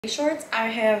Shorts, I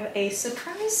have a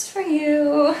surprise for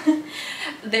you.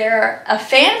 They're a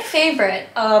fan favorite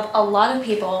of a lot of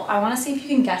people. I want to see if you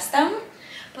can guess them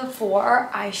before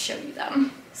I show you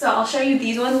them. So I'll show you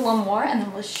these ones a little more and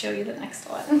then we'll show you the next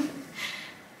one.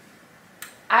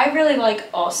 I really like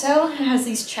also, it has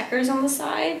these checkers on the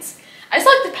sides. I just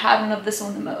like the pattern of this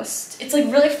one the most. It's like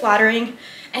really flattering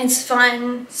and it's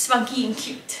fun, spunky, and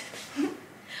cute.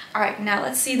 All right, now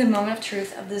let's see the moment of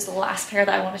truth of this last pair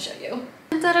that I want to show you.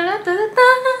 Da, da, da, da,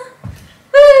 da.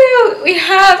 Woo! We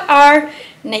have our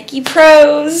Nike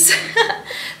Pros.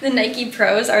 The Nike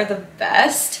Pros are the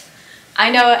best. I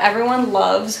know everyone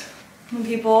loves when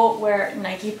people wear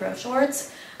Nike Pro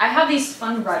shorts. I have these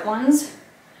fun red ones.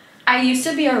 I used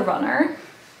to be a runner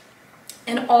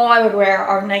and all I would wear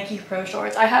are Nike Pro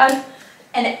shorts. I had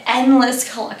an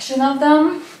endless collection of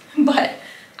them, but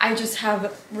I just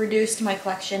have reduced my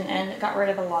collection and got rid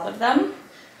of a lot of them.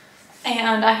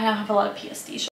 And I have a lot of PSD shorts.